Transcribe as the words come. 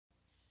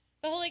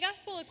The Holy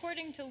Gospel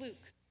according to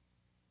Luke.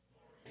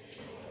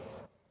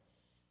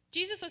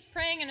 Jesus was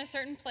praying in a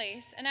certain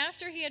place, and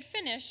after he had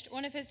finished,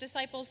 one of his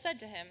disciples said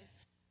to him,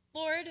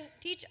 "Lord,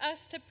 teach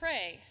us to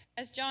pray,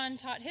 as John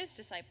taught his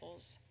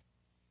disciples."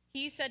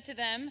 He said to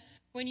them,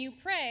 "When you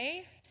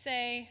pray,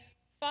 say,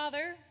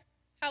 'Father,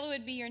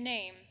 hallowed be your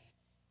name.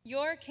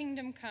 Your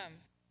kingdom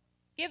come.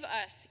 Give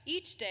us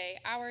each day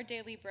our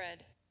daily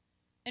bread.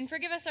 And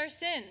forgive us our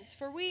sins,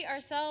 for we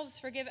ourselves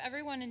forgive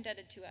everyone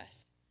indebted to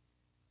us.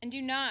 And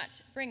do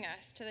not bring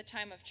us to the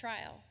time of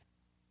trial."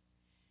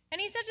 And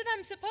he said to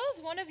them,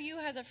 "Suppose one of you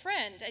has a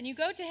friend, and you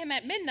go to him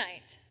at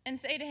midnight and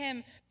say to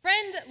him,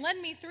 'Friend,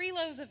 lend me 3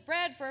 loaves of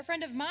bread, for a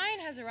friend of mine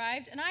has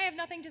arrived, and I have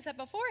nothing to set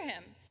before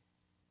him.'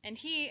 And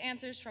he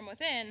answers from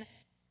within,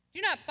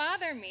 'Do not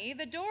bother me.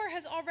 The door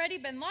has already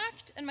been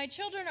locked, and my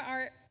children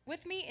are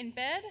with me in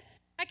bed.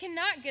 I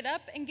cannot get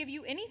up and give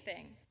you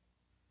anything.'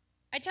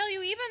 I tell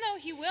you, even though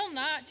he will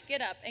not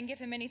get up and give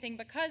him anything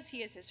because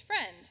he is his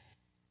friend,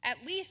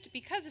 at least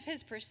because of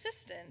his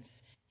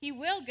persistence, he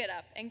will get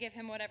up and give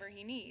him whatever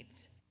he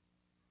needs.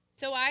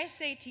 So I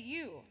say to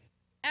you,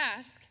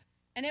 ask,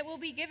 and it will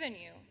be given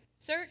you.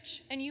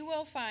 Search, and you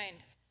will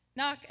find.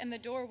 Knock, and the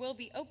door will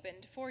be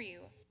opened for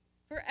you.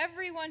 For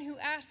everyone who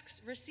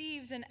asks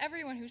receives, and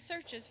everyone who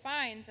searches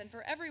finds, and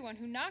for everyone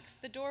who knocks,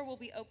 the door will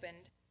be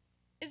opened.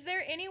 Is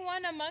there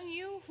anyone among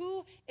you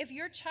who, if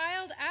your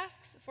child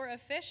asks for a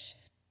fish,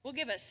 will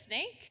give a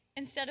snake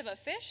instead of a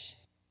fish?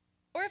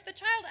 Or if the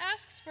child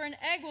asks for an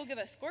egg, will give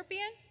a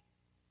scorpion?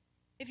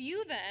 If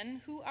you then,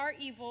 who are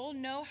evil,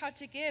 know how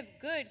to give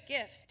good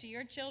gifts to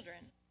your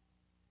children,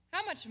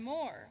 how much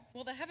more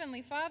will the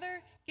Heavenly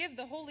Father give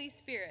the Holy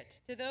Spirit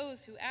to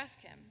those who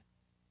ask him?"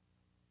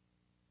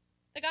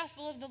 The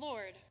Gospel of the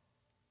Lord.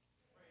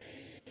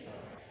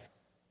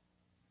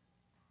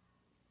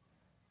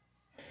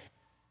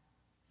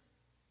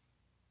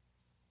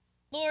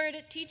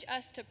 Lord, teach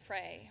us to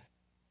pray.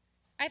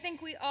 I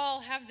think we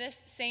all have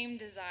this same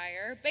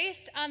desire,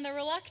 based on the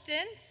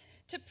reluctance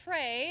to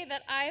pray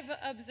that I've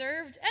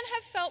observed and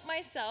have felt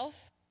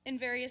myself in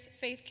various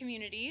faith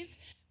communities.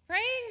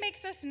 Praying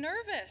makes us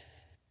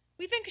nervous.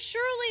 We think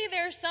surely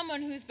there's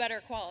someone who's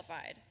better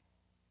qualified.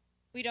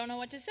 We don't know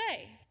what to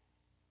say.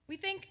 We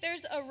think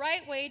there's a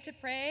right way to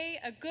pray,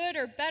 a good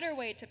or better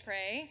way to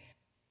pray.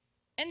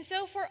 And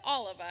so for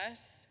all of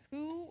us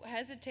who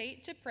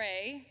hesitate to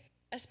pray,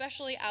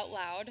 especially out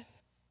loud,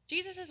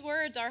 Jesus'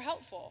 words are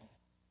helpful.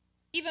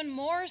 Even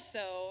more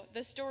so,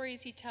 the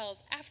stories he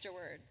tells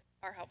afterward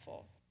are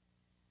helpful.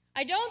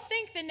 I don't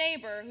think the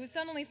neighbor who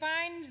suddenly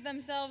finds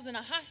themselves in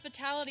a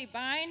hospitality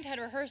bind had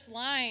rehearsed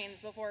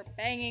lines before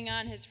banging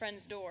on his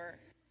friend's door.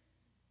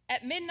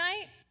 At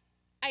midnight,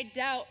 I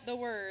doubt the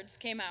words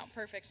came out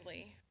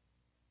perfectly.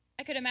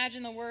 I could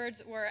imagine the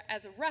words were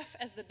as rough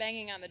as the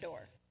banging on the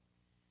door.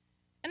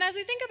 And as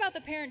we think about the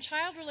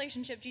parent-child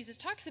relationship Jesus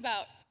talks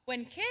about,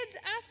 when kids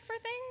ask for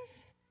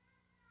things,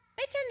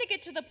 they tend to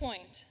get to the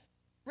point,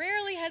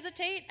 rarely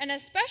hesitate, and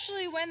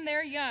especially when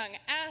they're young,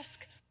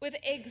 ask with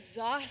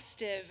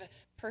exhaustive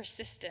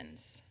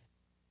persistence.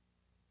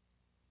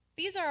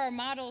 These are our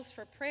models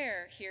for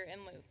prayer here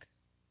in Luke.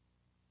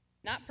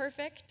 Not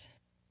perfect,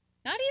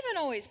 not even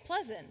always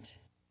pleasant,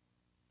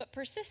 but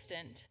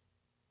persistent,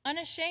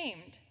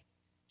 unashamed,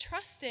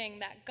 trusting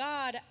that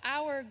God,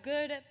 our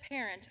good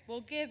parent,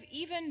 will give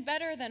even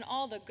better than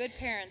all the good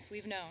parents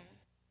we've known.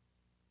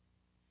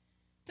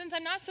 Since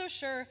I'm not so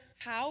sure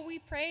how we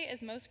pray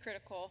is most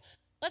critical,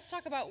 let's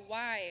talk about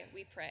why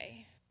we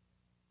pray.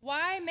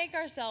 Why make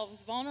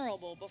ourselves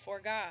vulnerable before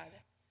God?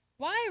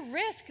 Why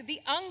risk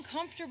the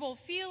uncomfortable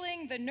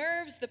feeling, the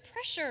nerves, the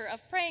pressure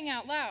of praying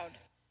out loud?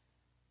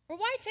 Or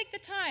why take the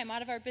time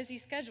out of our busy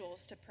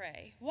schedules to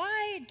pray?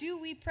 Why do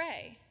we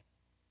pray?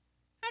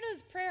 How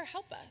does prayer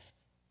help us?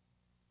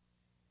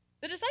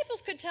 The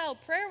disciples could tell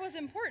prayer was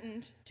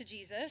important to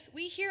Jesus.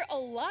 We hear a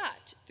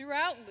lot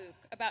throughout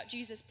Luke about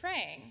Jesus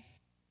praying.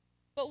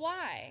 But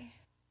why?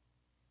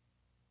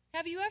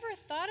 Have you ever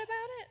thought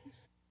about it?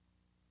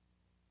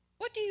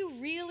 What do you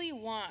really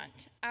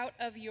want out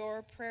of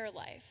your prayer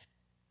life?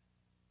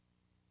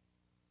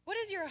 What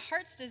is your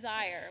heart's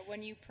desire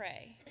when you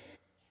pray?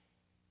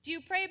 Do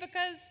you pray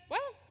because, well,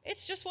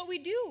 it's just what we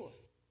do?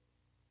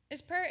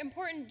 Is prayer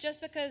important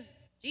just because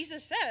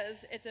Jesus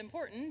says it's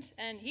important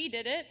and he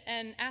did it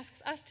and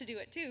asks us to do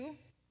it too?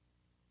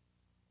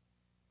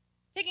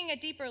 Taking a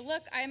deeper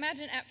look, I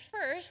imagine at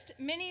first,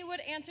 many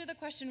would answer the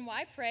question,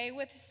 why pray,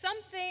 with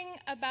something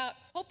about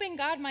hoping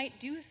God might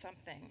do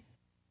something,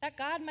 that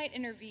God might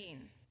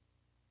intervene,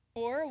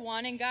 or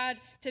wanting God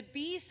to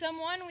be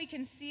someone we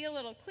can see a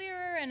little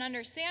clearer and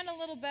understand a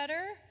little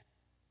better,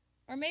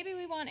 or maybe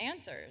we want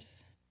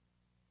answers.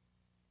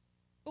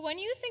 But when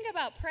you think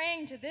about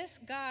praying to this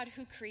God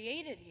who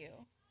created you,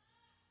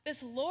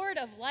 this Lord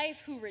of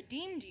life who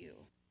redeemed you,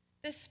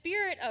 the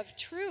Spirit of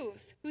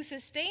truth who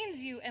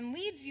sustains you and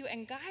leads you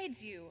and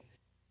guides you,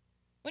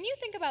 when you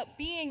think about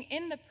being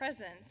in the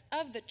presence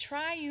of the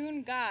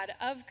triune God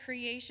of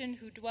creation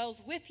who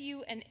dwells with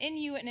you and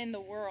in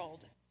the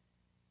world,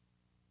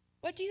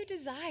 what do you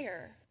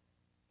desire?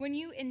 when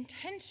you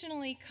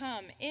intentionally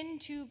come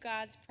into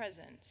God's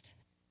presence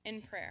in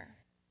prayer.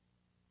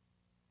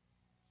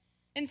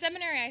 In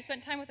seminary, I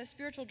spent time with a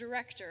spiritual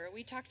director.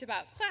 We talked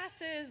about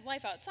classes,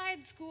 life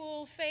outside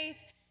school, faith,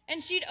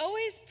 and she'd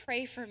always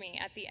pray for me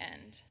at the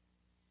end.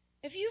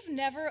 If you've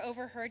never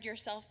overheard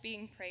yourself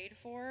being prayed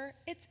for,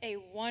 it's a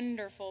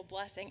wonderful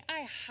blessing.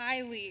 I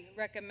highly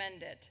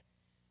recommend it,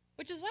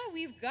 which is why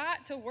we've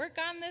got to work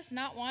on this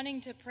not wanting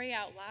to pray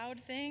out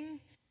loud thing.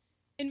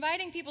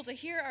 Inviting people to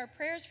hear our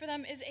prayers for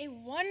them is a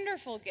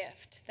wonderful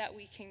gift that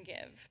we can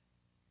give.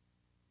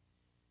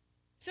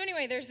 So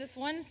anyway, there's this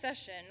one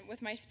session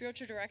with my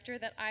spiritual director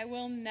that I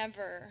will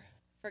never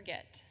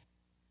forget.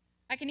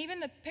 I can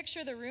even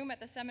picture the room at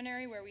the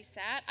seminary where we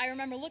sat. I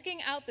remember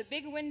looking out the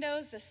big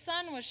windows, the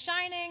sun was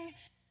shining,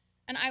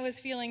 and I was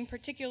feeling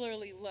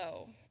particularly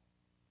low.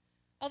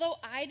 Although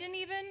I didn't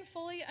even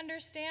fully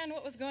understand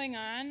what was going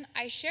on,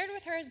 I shared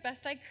with her as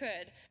best I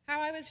could how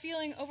I was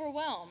feeling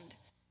overwhelmed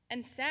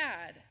and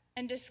sad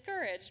and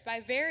discouraged by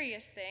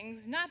various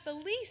things, not the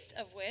least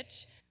of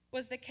which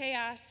was the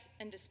chaos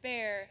and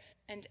despair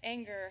and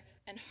anger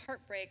and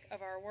heartbreak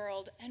of our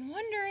world, and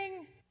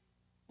wondering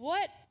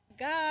what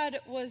God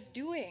was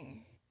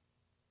doing.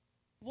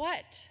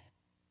 What?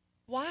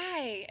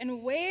 Why?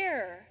 And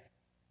where?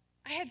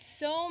 I had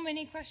so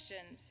many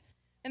questions.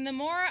 And the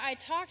more I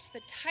talked, the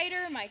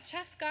tighter my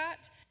chest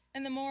got,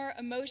 and the more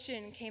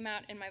emotion came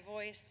out in my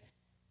voice.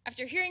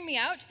 After hearing me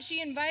out,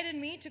 she invited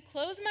me to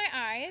close my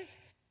eyes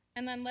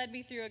and then led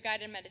me through a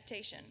guided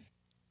meditation.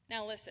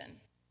 Now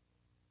listen,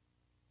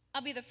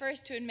 I'll be the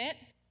first to admit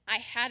I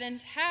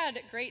hadn't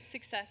had great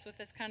success with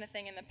this kind of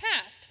thing in the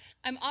past.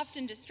 I'm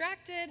often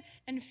distracted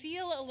and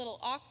feel a little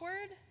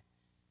awkward,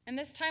 and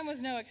this time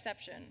was no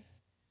exception.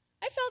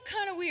 I felt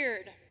kind of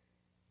weird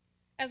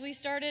as we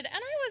started, and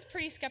I was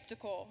pretty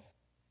skeptical,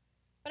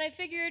 but I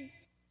figured,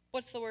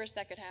 what's the worst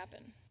that could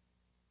happen?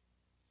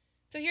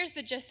 So here's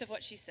the gist of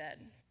what she said.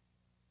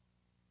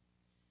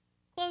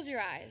 Close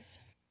your eyes.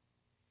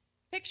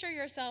 Picture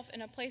yourself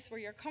in a place where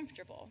you're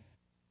comfortable.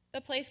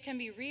 The place can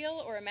be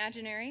real or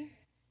imaginary.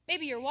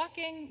 Maybe you're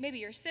walking, maybe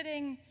you're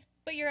sitting,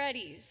 but you're at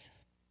ease.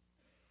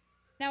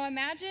 Now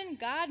imagine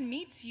God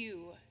meets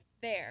you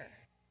there.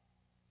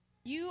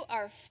 You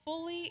are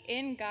fully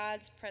in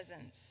God's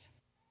presence.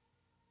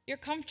 You're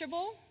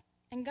comfortable,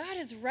 and God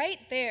is right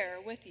there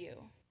with you.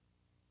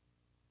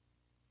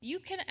 You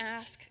can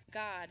ask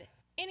God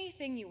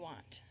anything you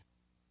want,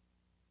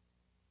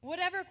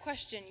 whatever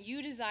question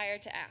you desire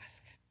to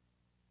ask.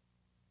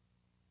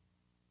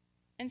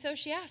 And so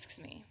she asks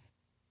me,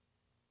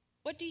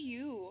 what do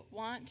you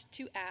want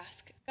to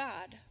ask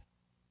God?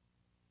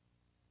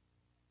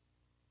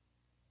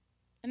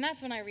 And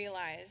that's when I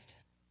realized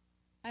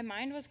my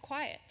mind was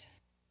quiet.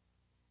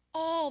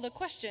 All the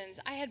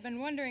questions I had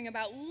been wondering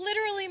about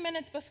literally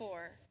minutes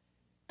before,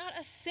 not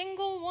a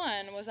single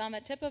one was on the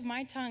tip of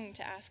my tongue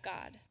to ask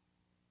God.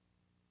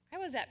 I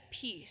was at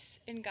peace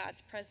in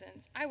God's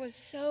presence. I was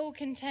so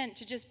content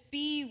to just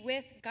be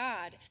with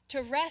God,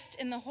 to rest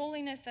in the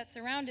holiness that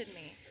surrounded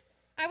me.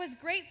 I was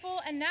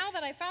grateful, and now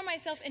that I found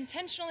myself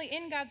intentionally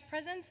in God's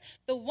presence,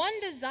 the one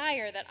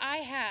desire that I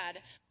had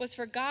was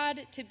for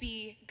God to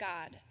be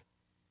God.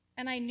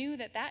 And I knew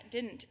that that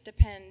didn't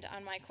depend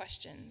on my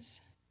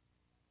questions.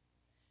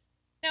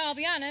 Now, I'll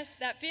be honest,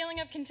 that feeling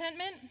of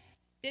contentment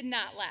did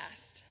not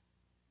last.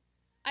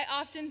 I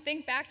often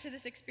think back to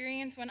this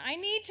experience when I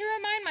need to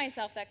remind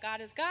myself that God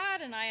is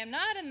God and I am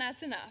not, and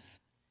that's enough.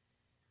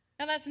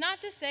 Now, that's not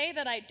to say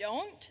that I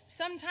don't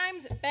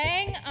sometimes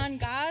bang on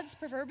God's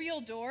proverbial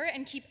door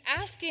and keep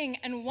asking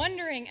and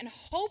wondering and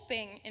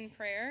hoping in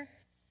prayer.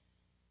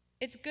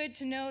 It's good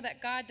to know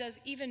that God does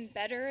even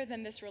better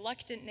than this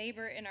reluctant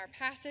neighbor in our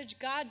passage.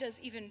 God does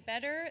even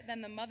better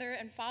than the mother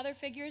and father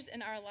figures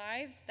in our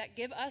lives that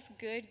give us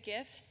good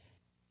gifts.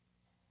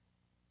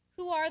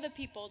 Who are the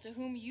people to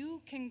whom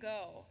you can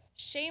go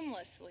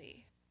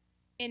shamelessly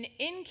in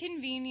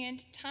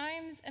inconvenient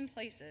times and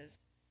places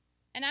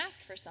and ask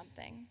for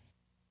something?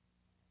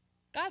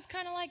 God's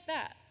kind of like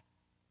that.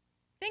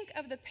 Think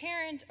of the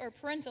parent or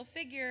parental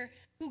figure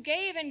who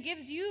gave and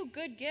gives you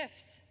good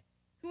gifts,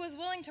 who was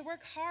willing to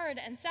work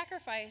hard and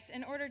sacrifice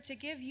in order to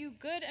give you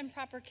good and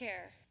proper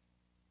care.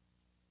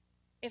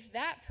 If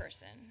that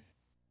person,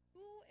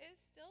 who is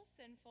still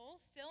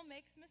sinful, still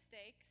makes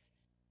mistakes,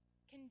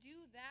 can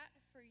do that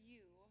for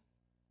you,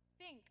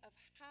 think of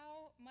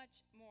how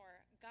much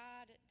more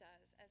God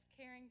does as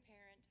caring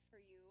parent for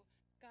you,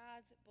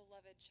 God's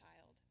beloved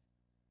child.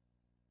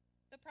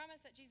 The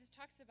promise that Jesus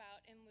talks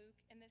about in Luke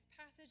in this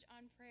passage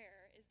on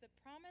prayer is the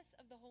promise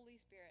of the Holy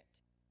Spirit,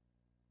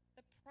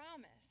 the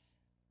promise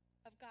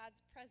of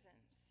God's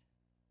presence,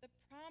 the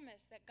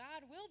promise that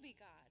God will be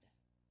God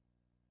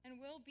and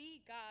will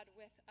be God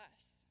with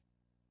us.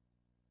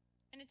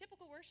 In a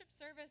typical worship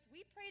service,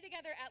 we pray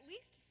together at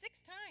least 6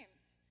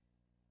 times.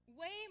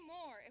 Way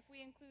more if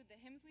we include the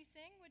hymns we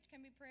sing, which can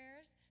be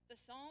prayers, the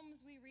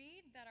psalms we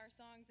read that are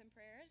songs and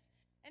prayers,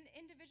 and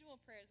individual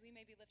prayers we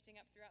may be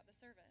lifting up throughout the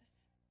service.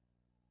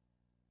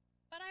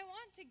 But I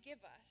want to give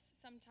us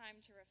some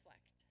time to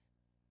reflect,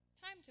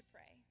 time to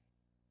pray.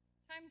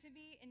 Time to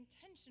be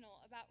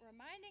intentional about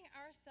reminding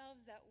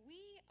ourselves that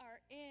we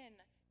are in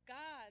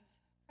God's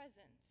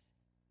presence,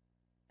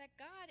 that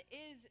God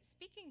is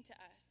speaking to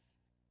us,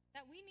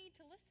 that we need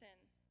to listen,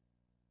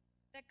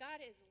 that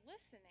God is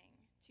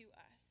listening to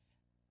us,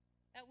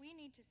 that we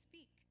need to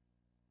speak,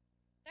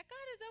 that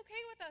God is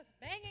okay with us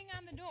banging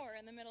on the door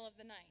in the middle of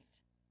the night.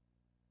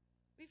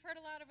 We've heard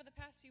a lot over the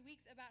past few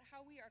weeks about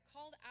how we are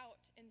called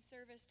out in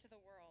service to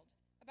the world,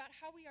 about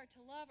how we are to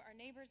love our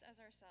neighbors as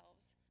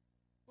ourselves.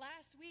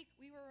 Last week,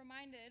 we were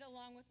reminded,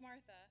 along with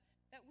Martha,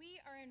 that we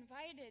are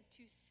invited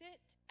to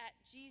sit at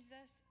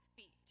Jesus'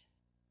 feet.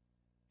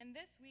 And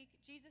this week,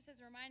 Jesus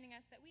is reminding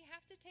us that we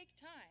have to take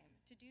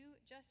time to do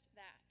just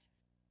that,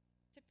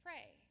 to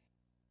pray,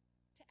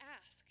 to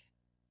ask,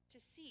 to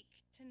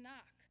seek, to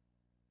knock,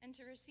 and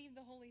to receive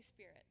the Holy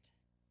Spirit.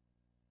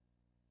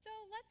 So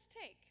let's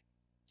take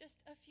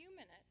just a few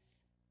minutes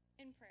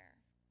in prayer.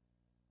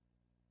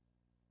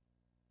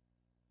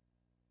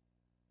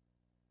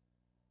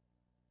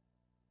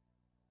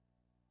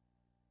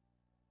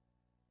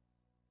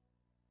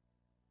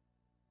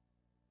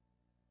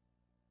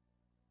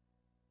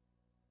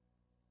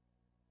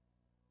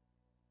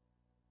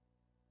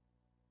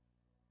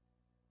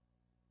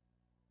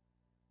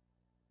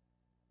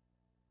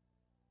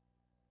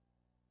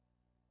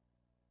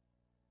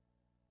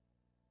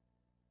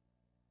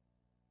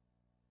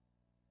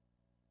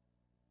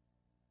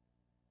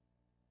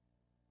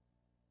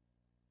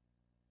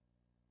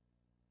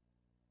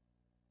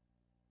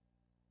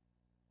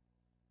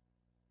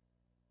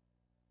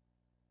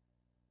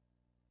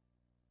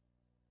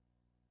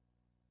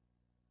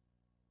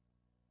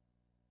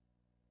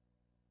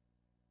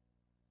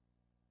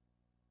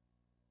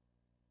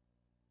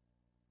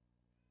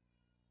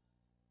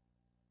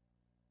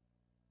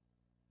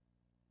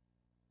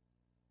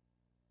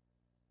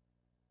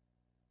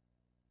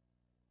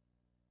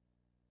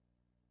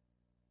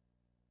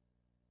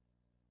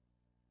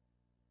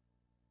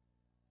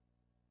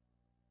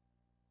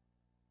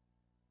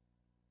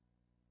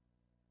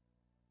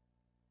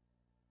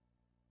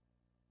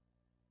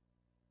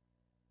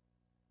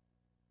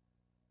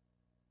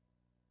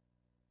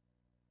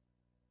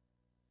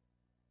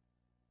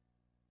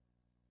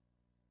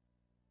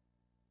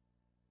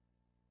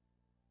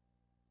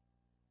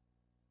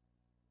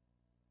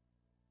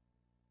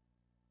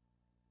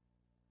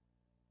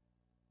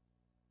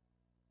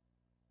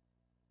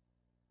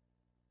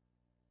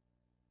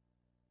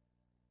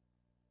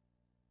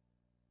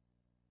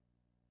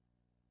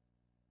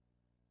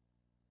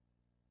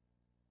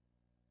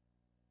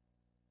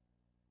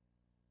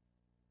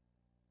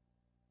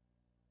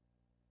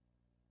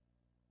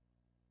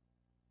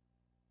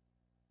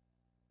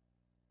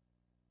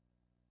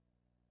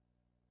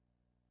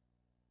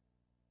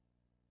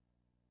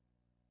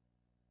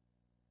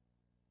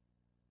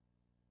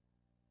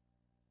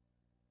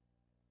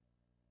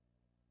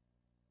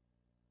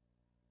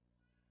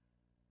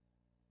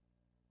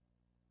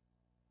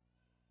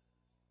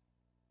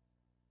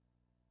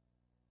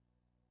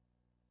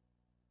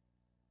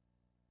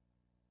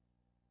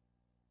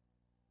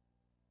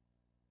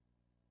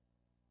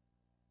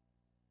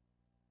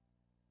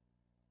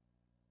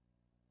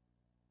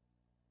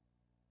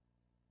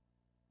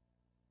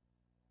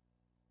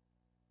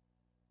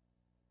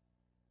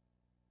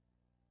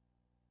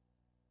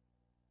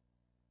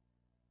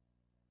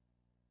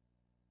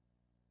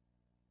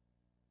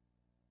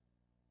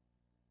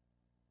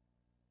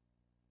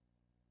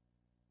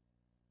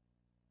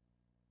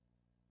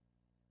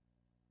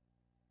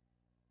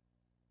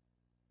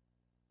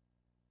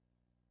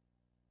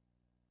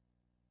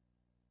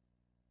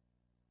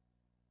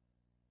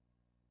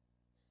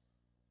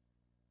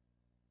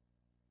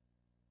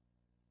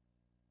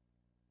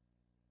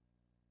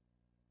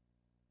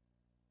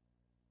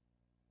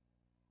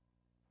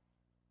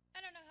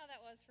 I don't know how that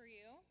was for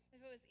you,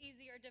 if it was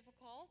easy or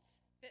difficult,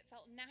 if it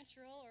felt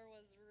natural or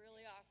was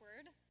really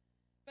awkward.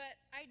 But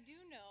I do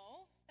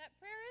know that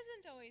prayer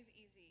isn't always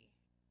easy.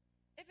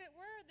 If it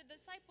were, the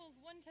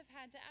disciples wouldn't have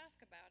had to ask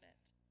about it.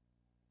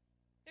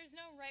 There's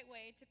no right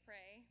way to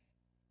pray.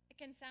 It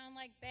can sound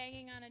like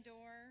banging on a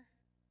door,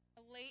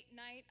 a late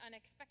night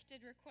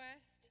unexpected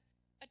request,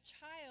 a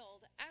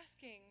child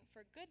asking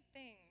for good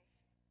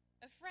things,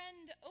 a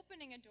friend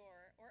opening a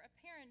door, or a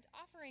parent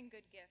offering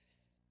good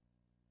gifts.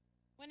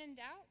 When in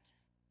doubt,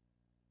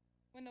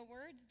 when the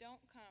words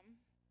don't come,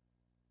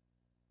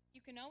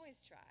 you can always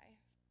try.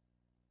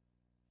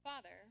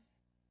 Father,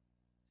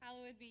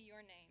 hallowed be your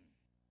name.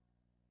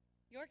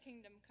 Your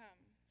kingdom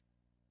come.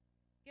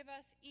 Give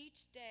us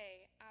each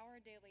day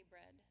our daily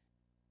bread.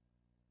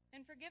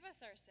 And forgive us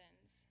our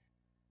sins,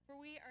 for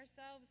we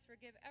ourselves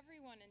forgive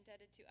everyone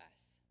indebted to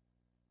us.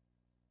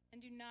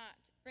 And do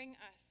not bring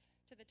us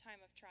to the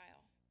time of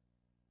trial.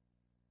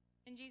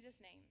 In Jesus'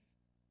 name.